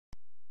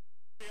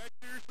I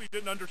seriously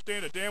didn't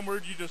understand a damn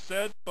word you just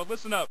said, but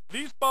listen up.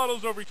 These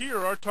bottles over here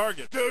are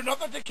targets. Do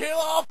nothing to kill,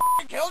 I'll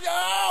f***ing kill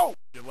you!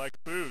 You like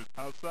booze,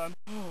 huh, son?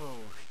 Oh,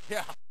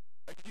 yeah.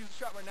 I could use a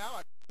shot right now.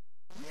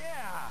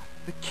 Yeah,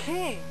 the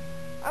king.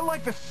 I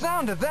like the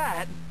sound of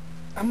that.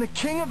 I'm the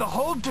king of the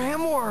whole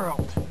damn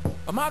world.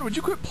 Ahmad, would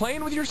you quit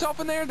playing with yourself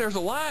in there? There's a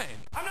line.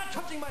 I'm not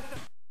touching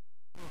myself.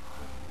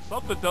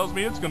 Something tells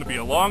me it's gonna be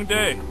a long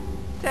day.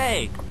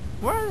 Say,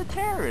 where are the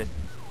terrorists?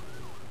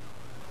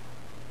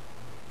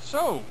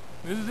 So,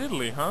 this is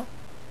Italy, huh?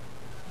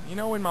 You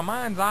know, in my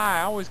mind's eye,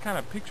 I always kind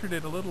of pictured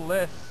it a little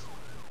less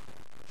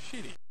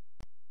shitty.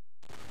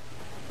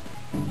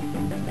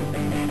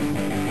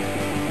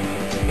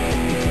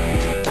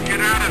 Get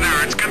out of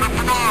there, it's gonna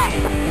blow!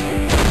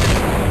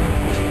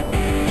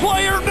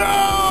 Player,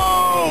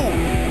 no!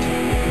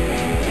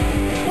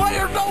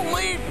 Player, don't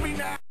leave me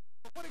now!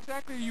 What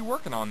exactly are you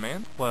working on,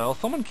 man? Well,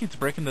 someone keeps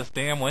breaking this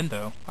damn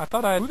window.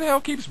 Who the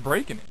hell keeps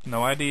breaking it?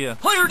 No idea.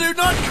 Player, dude,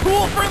 not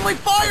cool! Friendly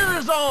fire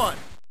is on!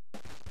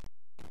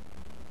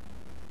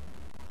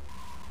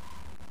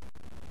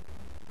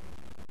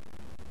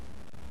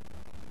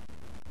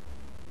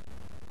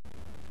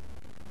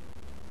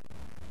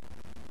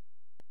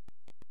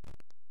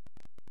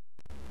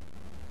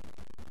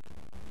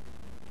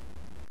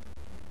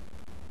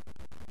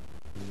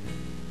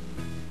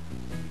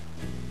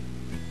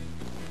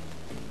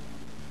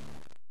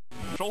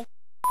 Control?